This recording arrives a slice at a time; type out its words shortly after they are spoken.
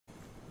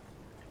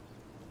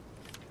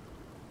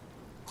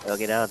I'll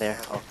get out of there.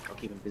 I'll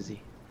keep him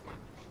busy.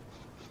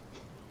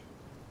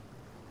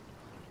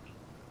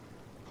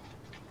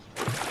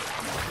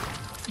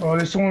 Oh,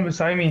 there's someone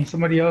beside me.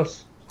 Somebody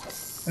else.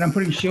 And I'm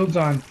putting shields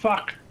on.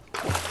 Fuck.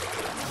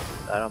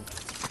 Got him.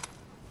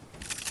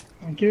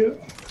 Thank you.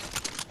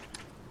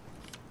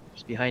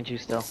 Just behind you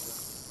still.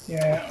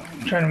 Yeah,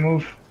 I'm trying to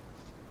move.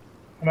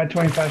 I'm at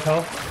 25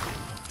 health.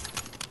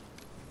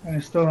 And I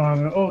still don't have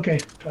an... Oh, okay.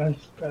 Got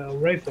a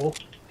rifle.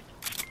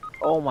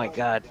 Oh my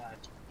god.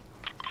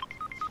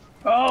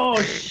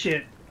 Oh,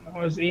 shit. I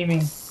was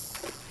aiming.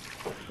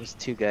 There's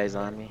two guys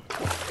on me.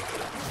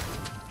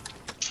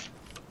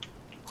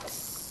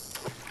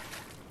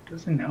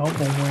 Doesn't help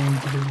when wearing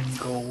blue and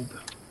gold.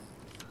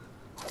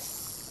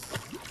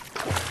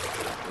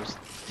 There's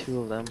two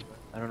of them.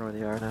 I don't know where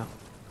they are now.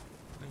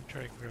 Let me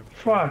try to grab.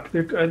 Fuck,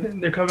 they're coming.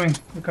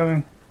 They're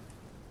coming.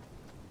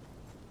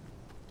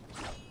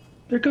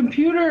 They're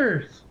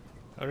computers!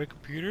 Are they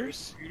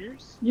computers?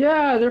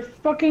 Yeah, they're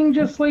fucking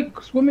just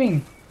like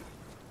swimming.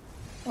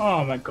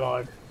 Oh my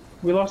god.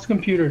 We lost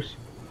computers.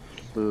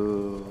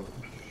 Boo.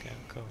 Okay,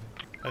 I'm coming.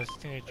 I was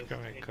thinking I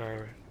got my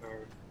car. Are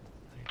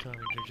you telling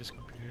me they're just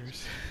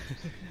computers?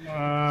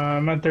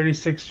 I'm at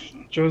 36.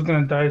 Joe's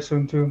gonna die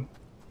soon too.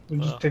 We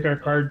just take our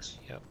cards.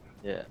 Yep.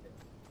 Yeah.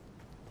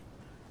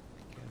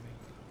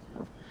 Get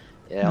me.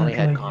 Yeah, I only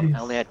had Not like this. I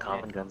only had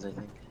common guns, I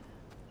think.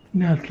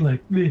 Not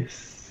like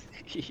this.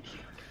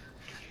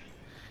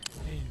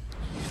 Hey.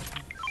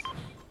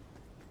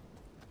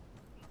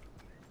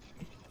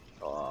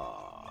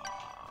 Oh.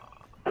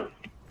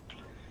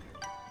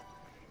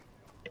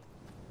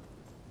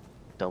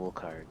 Double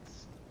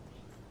cards.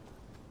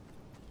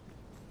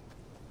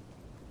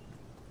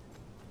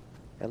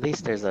 At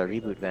least there's a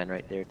reboot van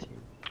right there too.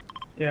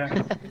 Yeah.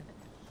 Coming.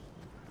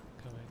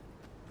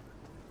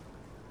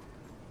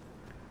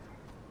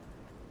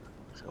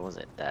 So it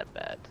wasn't that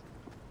bad.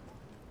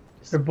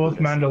 Just They're both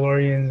boot us.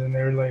 Mandalorians and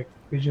they're like,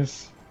 they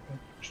just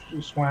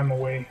swam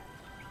away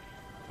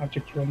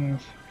after killing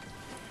us.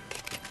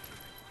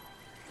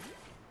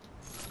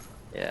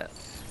 Yeah.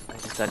 I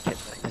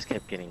just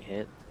kept getting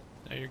hit.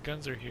 Now your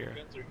guns are here.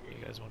 You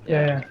guys want to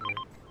Yeah.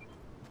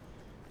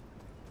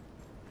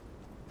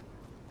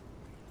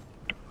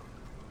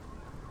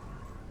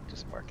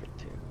 Just mark it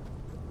too.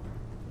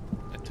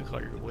 I took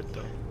all your wood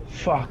though.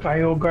 Fuck,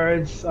 IO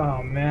guards.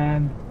 Oh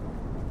man.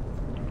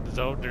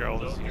 They're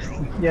always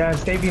here. Yeah,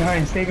 stay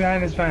behind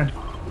this van.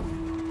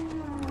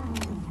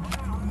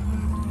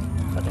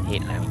 But I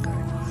hate IO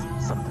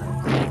cards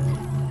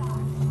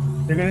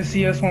sometimes. They're gonna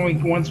see us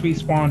once we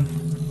spawn.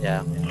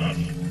 Yeah.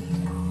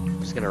 I'm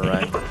just gonna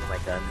run with my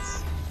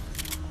guns.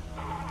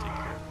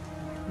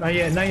 Not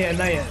yet, not yet,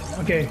 not yet.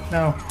 Okay,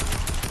 now.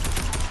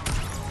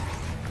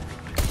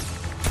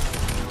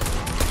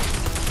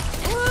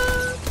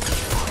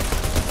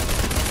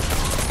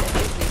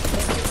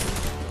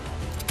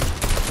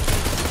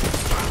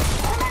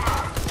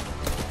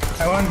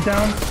 I want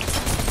down.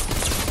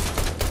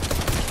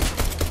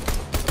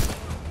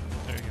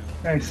 There you go.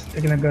 Nice,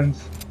 taking the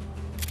guns.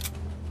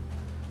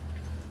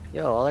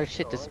 Yo, all our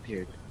shit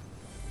disappeared.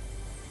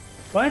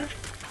 What?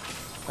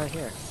 Right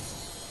here.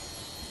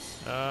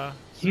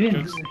 He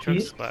didn't- Chug he-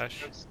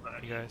 splash.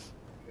 You guys.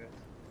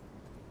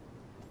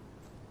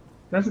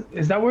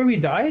 Is that where we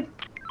died?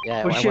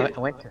 Yeah, Oh, I shit.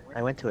 went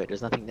to it.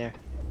 There's nothing there.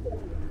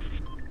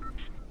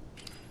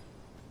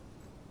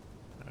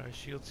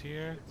 Shields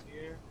here.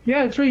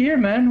 Yeah, it's right here,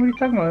 man. What are you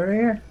talking about? Right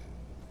here.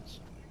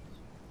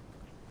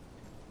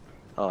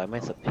 Oh, I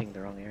must have pinged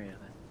the wrong area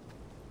then.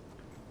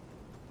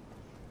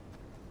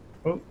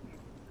 Oh,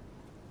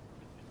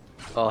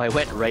 Oh, I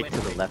went right to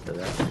the left of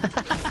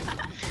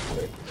that.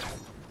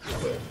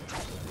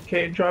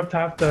 okay, dropped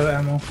half the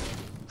ammo.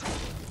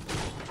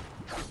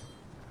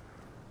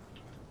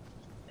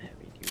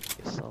 Heavy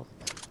duty assault.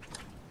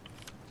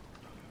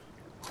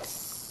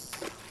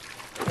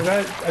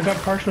 I got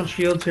partial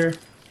shields here.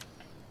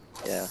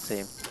 Yeah,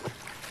 same.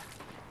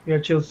 You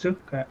got shields too?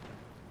 Okay.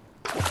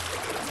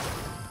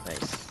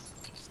 Nice.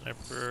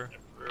 Sniper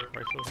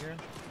rifle here.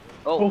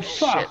 Oh,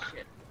 fuck!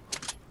 Shit.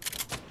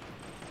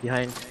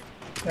 Behind.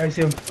 Yeah, I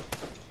see him.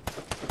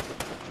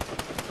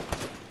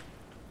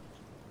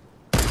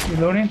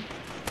 Reloading.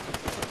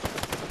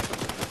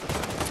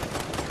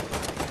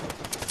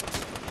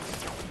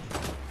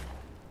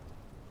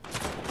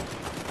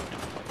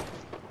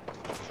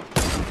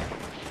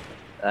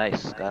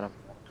 Nice, got him.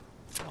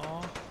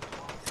 Aw.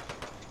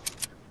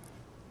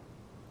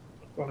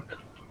 Fuck.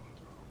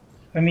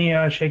 Let me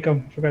shake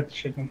him. Forgot to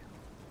shake him.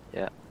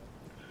 Yeah.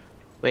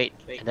 Wait,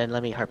 and then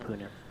let me harpoon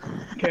him.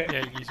 Okay.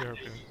 Yeah, use your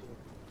harpoon.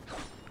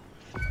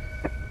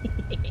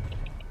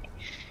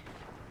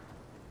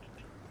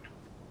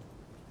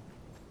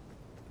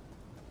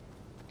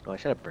 Oh, I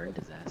should have burned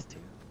his ass too.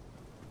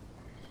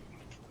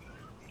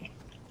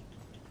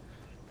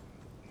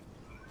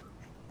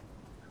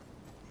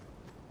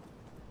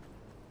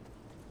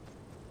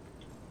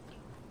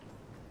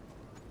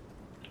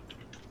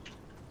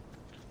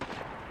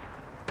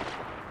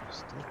 There's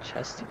still a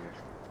chest here.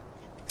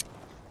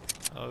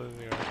 Oh, there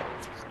they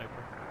are.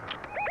 Sniper.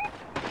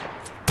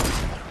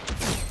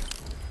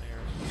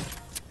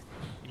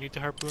 need to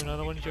harpoon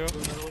another one, Joe?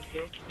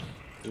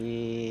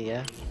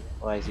 Yeah.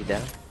 Why is he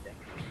down?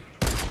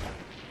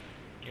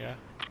 Yeah.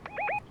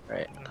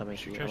 Right, coming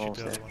to you. I'm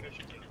almost there.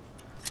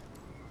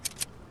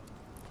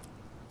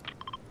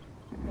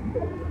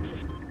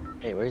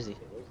 Hey, where is he?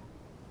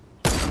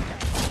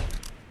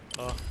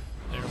 Oh,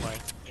 never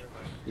mind.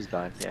 He's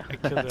gone, yeah. I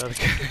killed the other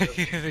guy.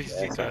 He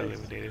just got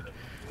eliminated.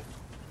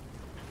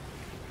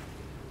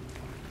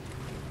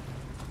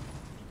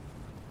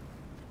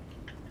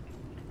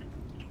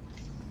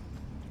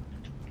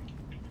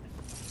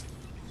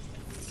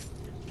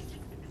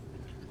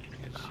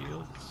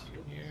 Shields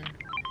here.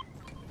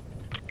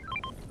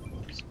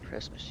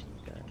 Suppress machine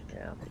gun.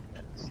 Yeah, I'll take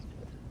that.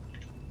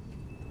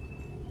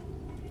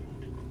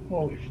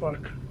 Holy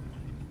fuck.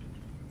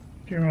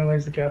 Didn't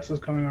realize the gas was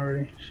coming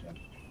already. Shit.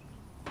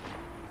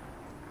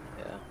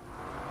 Yeah.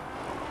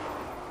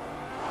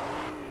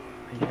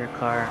 In your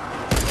car.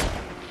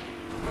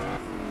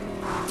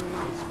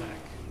 Smack.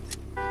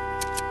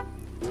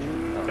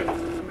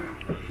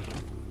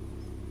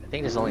 I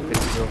think there's only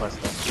 52 of us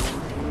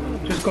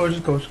left. Just go.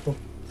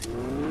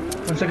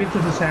 Once I get to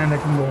the sand, I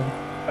can go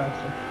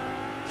faster.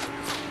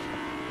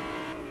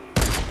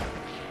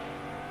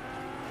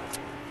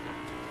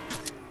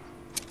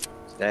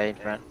 Stay in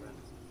front.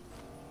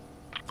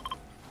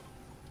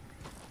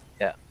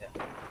 Yeah.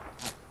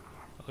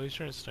 Oh, he's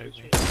trying to snipe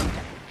me.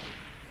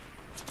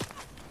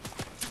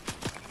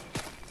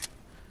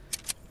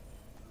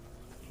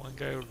 One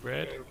guy with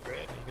red. You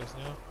guys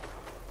know?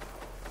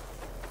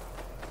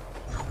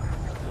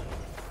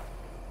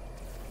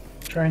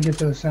 Try and get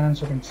to the sand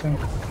so I can sink.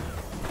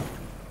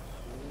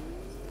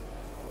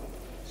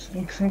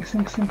 Sink. Let's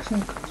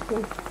go.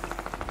 I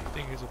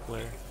think he's a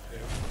player.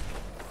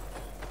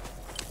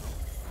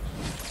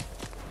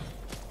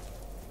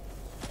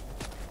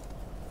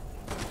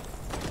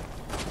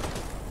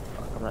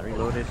 I'm not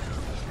reloaded.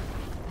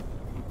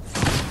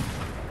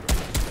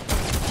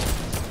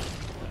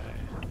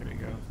 Alright, here we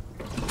go.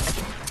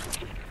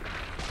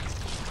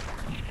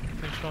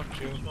 Finish off,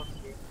 Joe.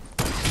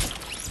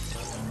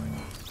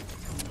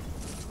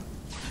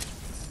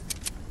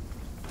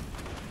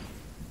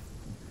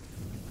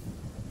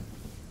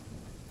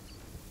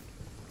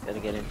 Gotta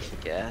get into the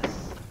gas.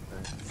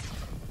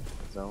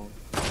 Zone.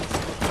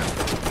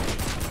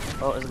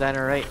 Oh, there's a guy on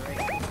our right.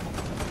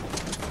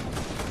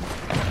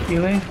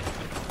 Healing.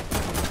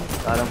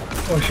 Got him.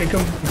 Oh, shake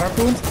him.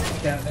 Harpoon?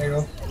 Yeah, there you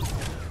go.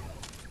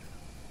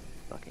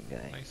 Fucking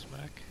guy. Nice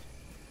smack.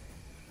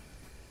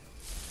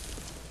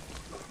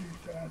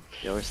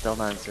 Yo, we're still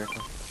not in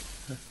circle.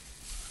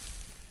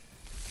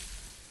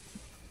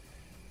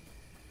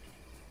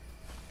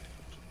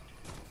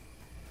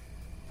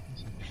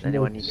 Does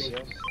anyone need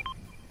shields?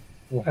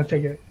 I'll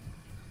take it.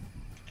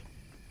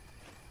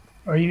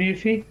 Or you need a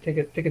fee? Take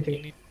it.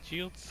 You need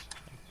shields?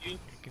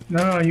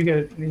 No, you get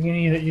it. You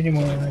need it. You need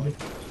more than I do.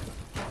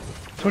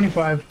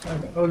 25.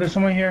 Oh, there's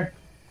someone here.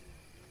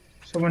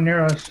 Someone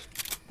near us.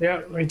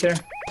 Yeah, right there.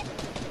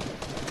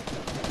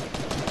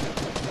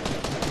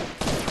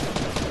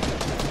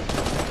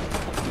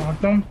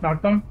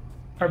 Knocked them.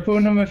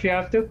 Harpoon them if you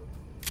have to.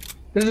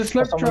 There's a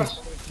slip truck.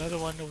 Another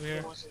one over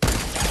here.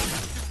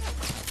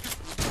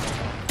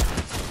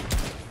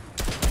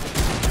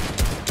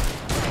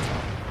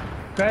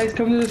 Guys,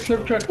 come to the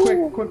slip truck quick.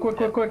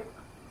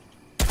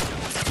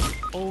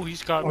 Oh,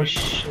 he's got me. Oh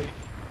shit.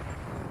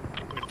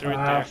 They're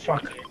right there.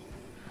 Fuck.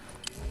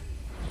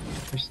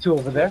 There's two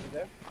over there.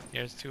 Yeah,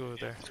 there's two over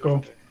there. Let's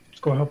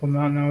go help them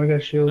out now. We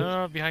got shields.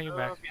 No, behind you,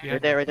 Mac.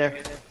 Right there. Where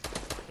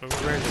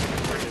is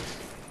it?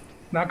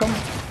 Knock him.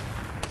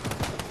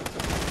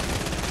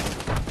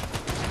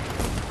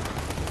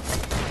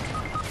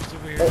 He's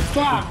over here. Oh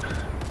fuck!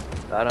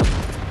 Got him.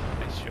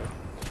 Nice shot.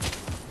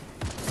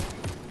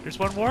 There's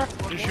one more.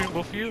 They're shooting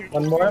both of you.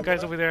 One more? One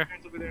guy's over there.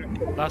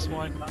 Last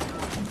one.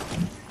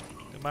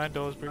 The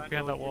Mando is right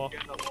behind that wall.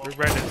 We're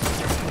Brandon.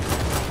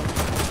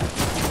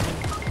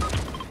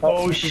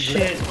 Oh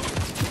shit!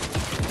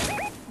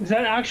 Is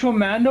that actual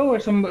Mando or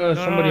somebody No, it's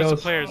else? a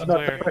player. It's a No,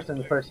 player.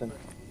 the person.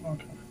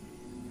 Okay.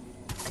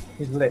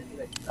 He's lit.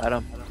 Got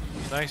him.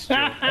 Nice, Joe.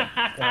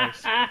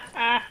 Nice.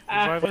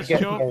 Revive us,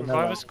 Joe.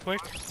 Revive us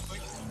quick.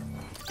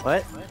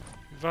 What?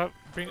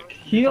 Bring.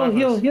 Heal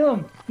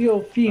him.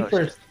 Heal Fee Oh,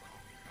 first.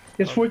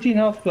 There's 14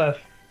 health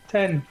left.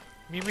 10.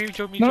 Me,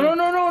 Joe.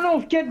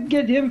 No.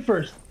 Get him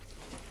first.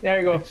 There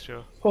you go. Thanks,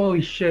 Joe.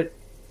 Holy shit.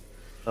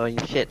 Oh, you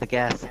shit, the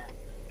gas.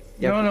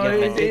 No,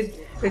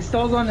 it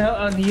stalls on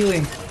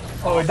healing.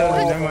 Oh, it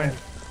doesn't. Never mind.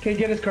 Okay,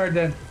 get his card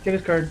then. Get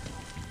his card.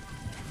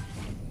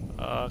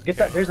 Get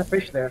that. There's a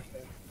fish there.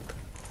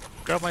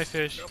 Grab my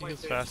fish. He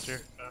gets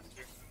faster.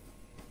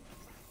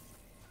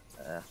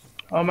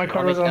 Oh, my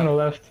card was on the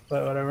left,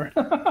 but whatever.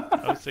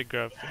 I would say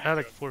grab. I had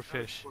like 4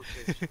 fish.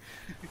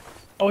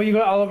 Oh, you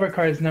got all of our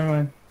cards. Never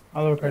mind.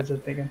 All of our cards are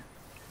taken.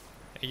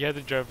 You had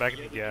to drive back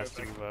into gas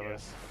to revive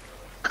us.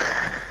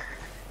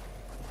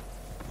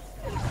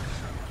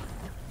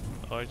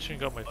 Oh, I shouldn't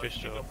got my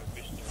fish though.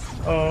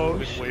 Oh,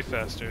 It's way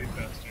faster.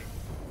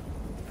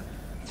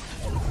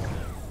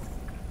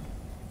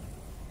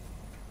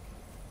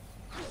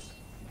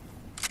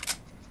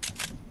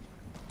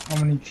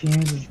 many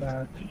teams is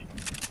that?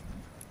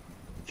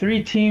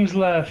 3 teams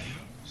left.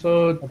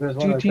 So Oh, there's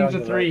one 2 right teams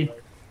down of the right.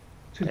 3.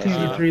 2 teams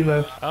of 3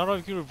 left. I don't know if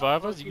you can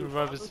revive us. You can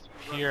revive us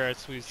here at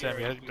Sweet Sam.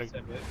 You have to like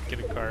get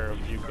a car or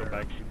vehicle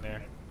back in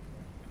there.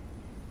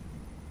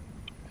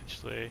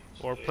 Actually,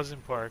 or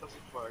Pleasant Park.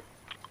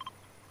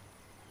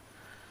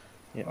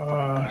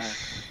 Yeah,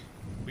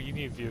 But you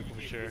need a vehicle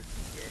for sure.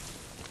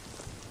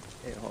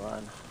 hey, hold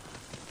on.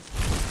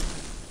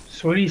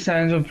 Sweaty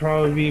Sands would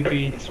probably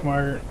be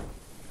smart.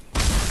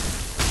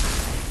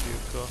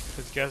 Vehicle,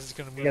 because gas is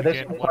gonna move Yeah, there's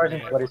again. some 1 cars in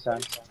minute. Sweaty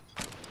Sands.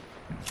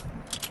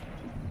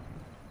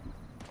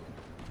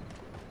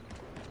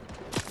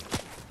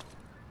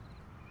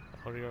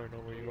 I already know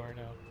where you are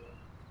now.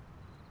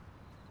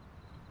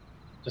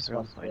 Just They're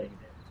all one. fighting.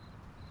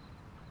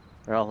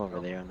 They're all over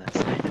there on that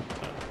side.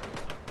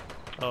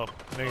 Oh,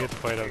 now you get to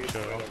fight out,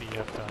 Joe. I don't think you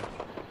have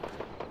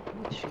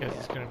time. Shoot, Gas yeah.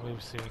 is gonna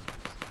move soon.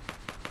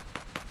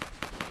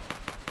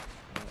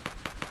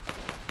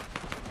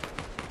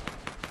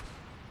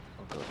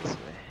 I'll go this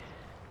way.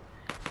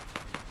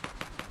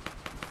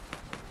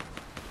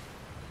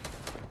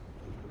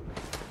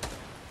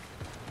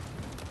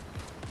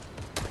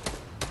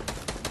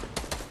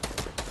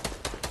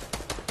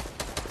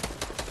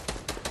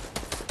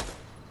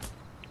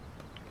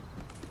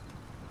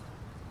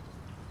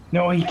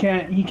 No, he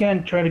can't. He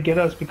can't try to get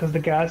us because the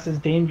gas is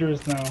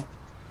dangerous now.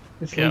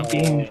 It's Yeah. late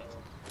game.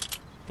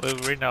 Well,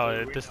 right now,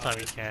 at this time,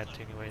 you can't,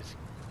 anyways.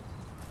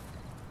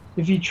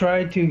 If he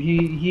tried to,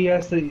 he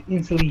has to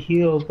instantly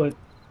heal, but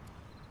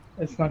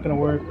it's not gonna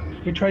work.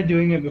 We tried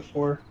doing it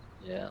before.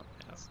 Yeah.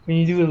 When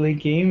you do a late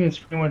game, it's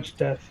pretty much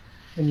death.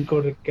 When you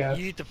go to gas.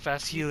 You need the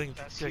fast healing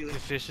like the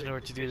fish in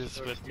order to do this,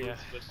 but yeah.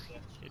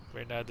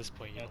 Right now, at this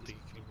point, you don't think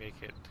you can make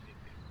it.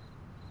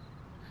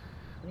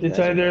 You It's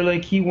guys are either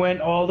like he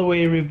went all the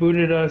way,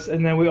 rebooted us,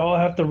 and then we all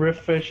have to riff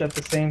fish at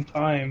the same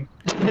time.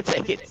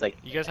 it's like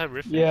You guys have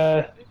riff fish?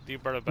 Yeah. You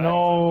brought it back?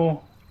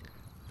 No.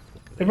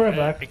 They brought it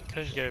I back.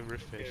 couldn't get a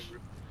riff fish.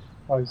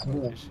 Oh, he's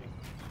moving. Fishing.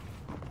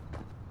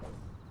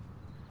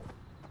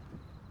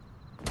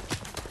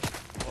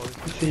 Oh,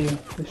 I see you.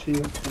 I see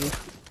you. I see you.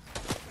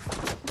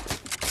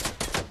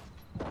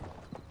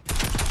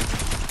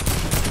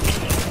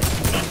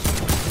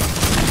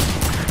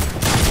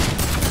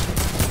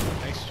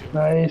 nice shoot.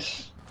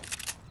 Nice.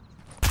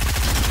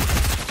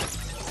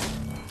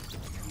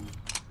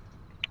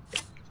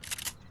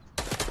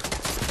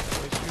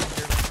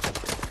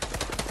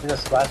 He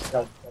just splashed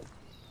up.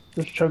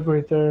 There's Chug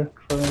right there in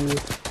front of you.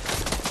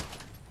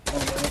 Oh,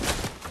 man.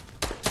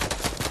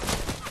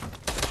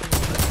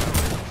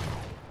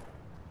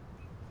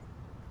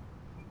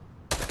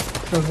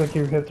 Sounds like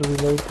you have to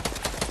reload.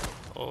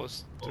 Oh,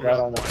 it's Right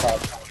on the top.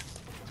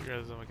 3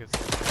 of them against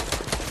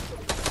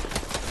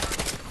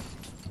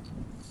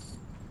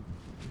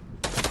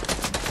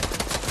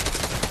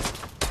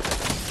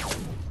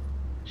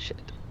shit.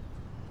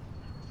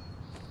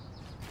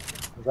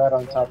 Right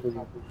on top of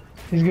you.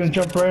 He's gonna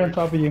jump right on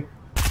top of you.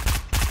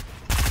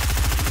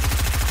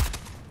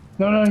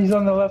 No, he's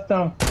on the left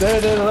now.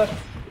 There, the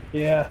left.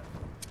 Yeah.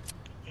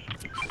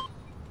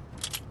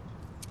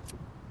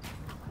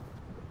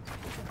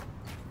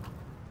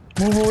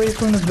 Move away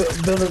from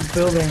the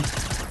building.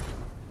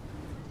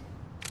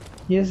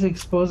 He has to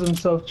expose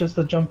himself just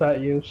to jump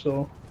at you,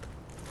 so...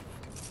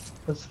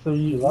 That's the...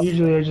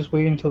 Usually I just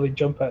wait until they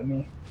jump at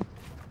me.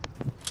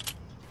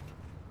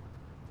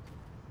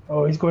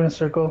 Oh, he's going in a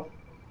circle.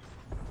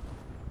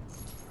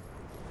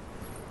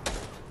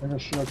 There's a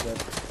shield there.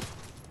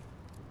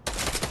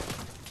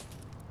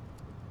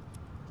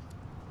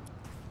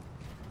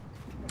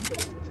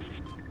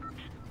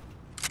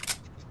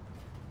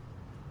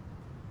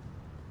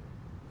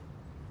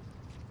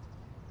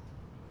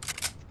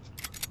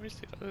 Where's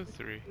the other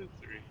 3?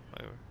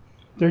 Whatever.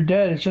 They're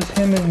dead, it's just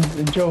him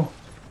and Joe.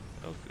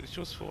 Oh, it's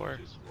just 4.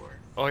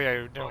 Oh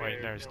yeah, never mind.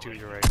 There's 2.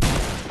 You're right. I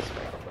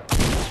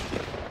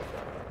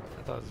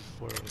thought it was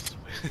 4 of us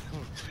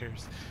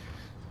players.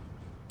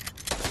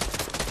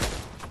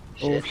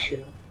 Oh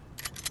shit.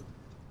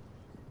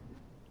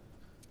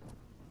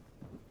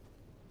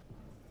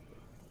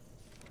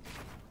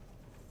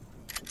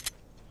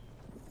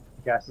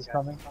 Gas is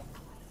coming.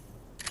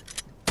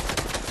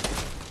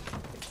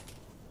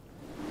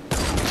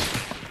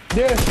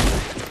 There!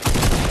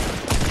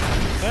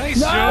 Nice,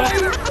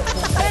 Joe!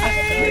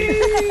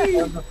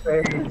 Hey! On the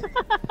face.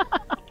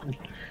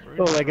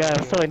 Oh my god,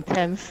 I'm so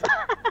intense.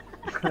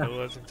 That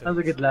was intense. That was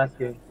a good last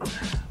game.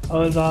 That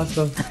was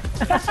awesome.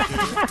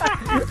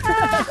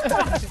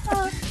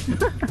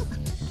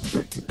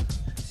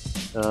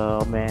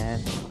 Oh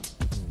man.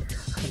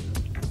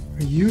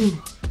 Are you?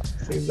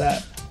 Save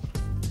that.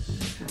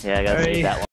 Yeah, I gotta Alright. save that one.